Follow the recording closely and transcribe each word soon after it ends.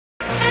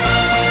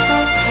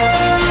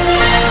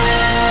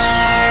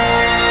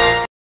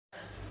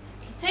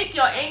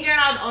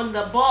on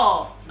the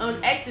ball,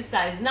 on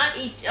exercise, not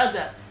each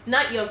other,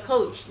 not your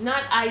coach,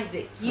 not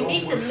Isaac. You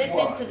need to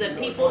listen to the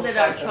people that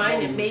are trying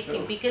to make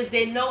you, because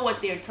they know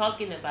what they're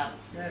talking about.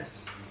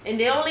 Yes. And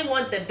they only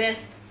want the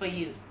best for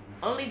you.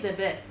 Only the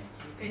best.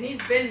 And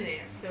he's been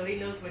there, so he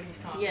knows what he's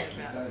talking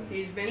about.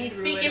 He's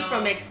speaking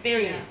from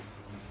experience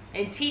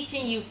and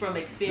teaching you from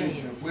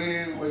experience.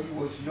 When he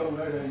was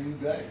younger than you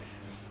guys.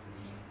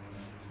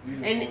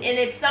 And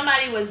if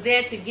somebody was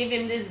there to give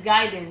him this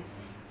guidance,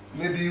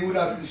 maybe he would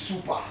have been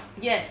super.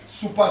 Yes.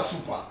 Super,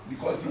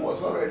 because he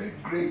was already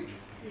great.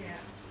 Yeah.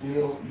 You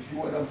know, you see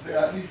what I'm saying?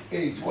 At this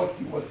age, what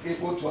he was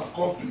able to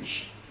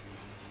accomplish.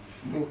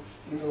 You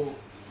know,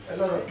 a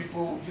lot of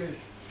people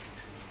just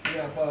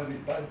hear about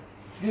it, but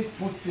this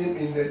puts him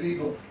in the league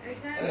of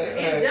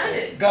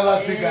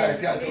Galaxy guy.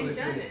 He's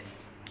done it.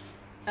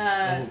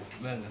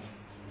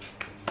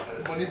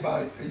 Money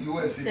by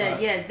USA.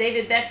 Yes,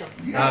 David Beckham.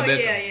 Yes.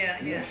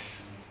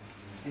 Yes.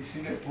 You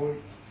see the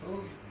point? So,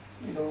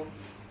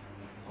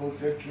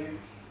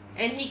 concentrate.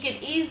 And he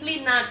could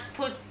easily not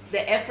put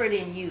the effort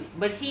in you,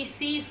 but he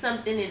sees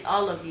something in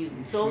all of you.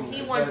 So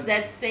he wants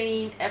that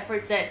same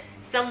effort that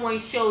someone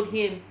showed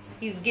him.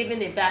 He's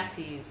giving it back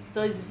to you.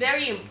 So it's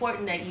very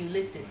important that you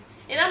listen.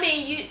 And I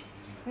mean,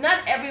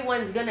 not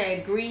everyone's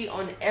gonna agree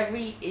on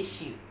every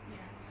issue.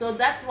 So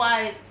that's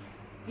why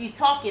you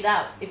talk it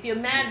out. If you're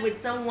mad with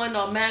someone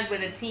or mad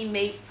with a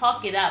teammate,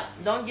 talk it out.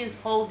 Don't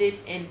just hold it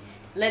and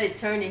let it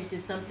turn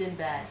into something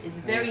bad. It's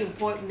very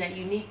important that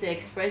you need to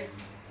express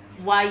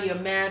why you're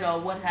mad or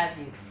what have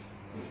you.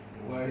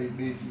 Why it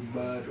made you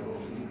mad, or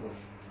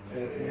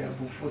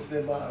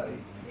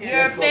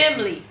you're a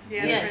family.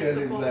 Yes. Tell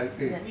him like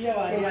that.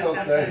 Don't talk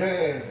like,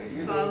 hey,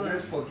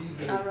 let's forgive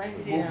them. All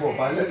right. Move on,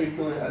 but let him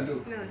know that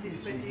look, No,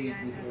 this but will you give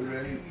guys me have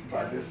already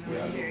bad.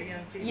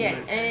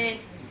 Yeah, and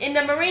in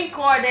the Marine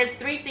Corps, there's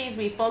 3 things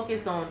we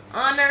focus on: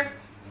 honor,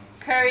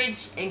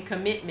 courage, and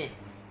commitment.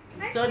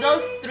 So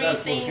those 3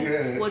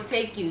 things will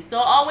take you. So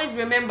always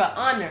remember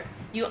honor.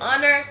 You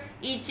honor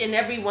each and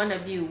every one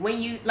of you.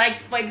 When you, like,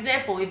 for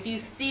example, if you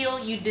steal,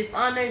 you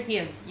dishonor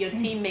him, your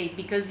teammate,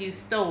 because you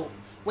stole.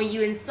 When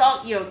you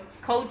insult your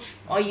coach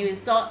or you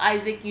insult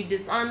Isaac, you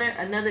dishonor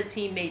another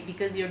teammate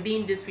because you're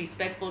being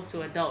disrespectful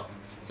to adults.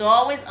 So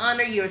always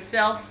honor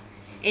yourself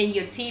and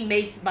your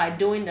teammates by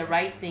doing the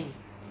right thing.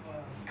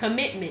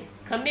 Commitment.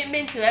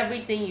 Commitment to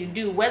everything you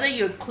do, whether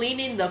you're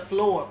cleaning the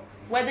floor,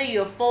 whether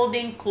you're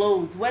folding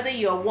clothes, whether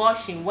you're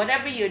washing,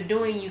 whatever you're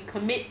doing, you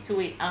commit to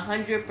it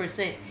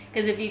 100%.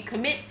 Because if you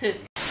commit to